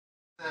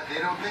They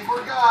don't think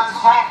we're gods.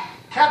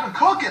 Captain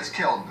Cook gets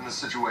killed in this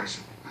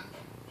situation.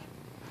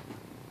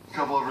 A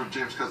couple over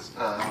James Cook's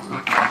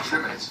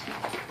shipmates.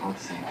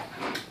 Let's see.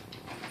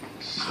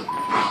 So,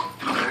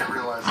 they didn't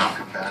realize how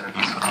combative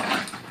this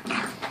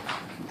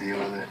was. Deal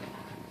with it.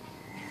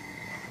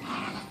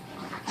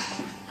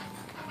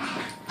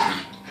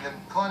 And then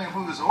Kalani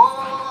Fu goes,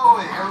 whoa,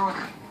 wait, everyone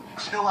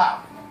chill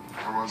out.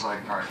 Everyone's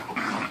like, all right, cool.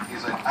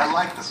 He's like, I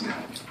like this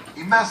guy.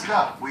 He messed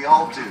up. We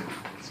all do.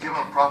 Let's give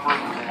him a proper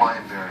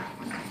Hawaiian burial.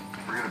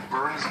 We're going to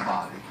burn his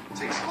body.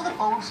 Take some of the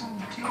bones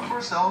and keep them for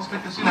ourselves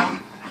because, you know,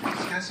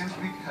 this guy seems to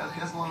be, he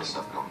has a lot of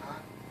stuff going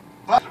on.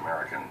 But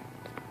American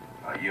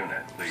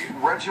unit. The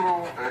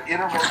regional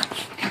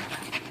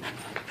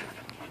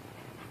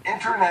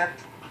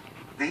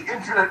the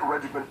Internet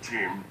Regiment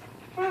team.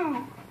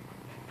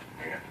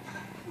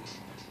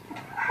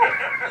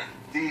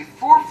 The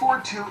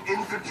 442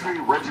 Infantry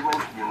Regiment,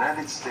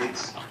 United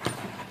States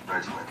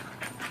Regiment.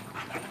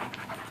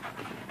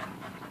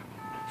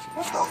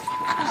 What the f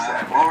is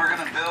that? Well, we're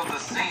gonna build the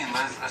scene.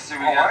 Let's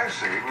assume I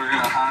see. we're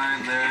gonna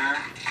hide there.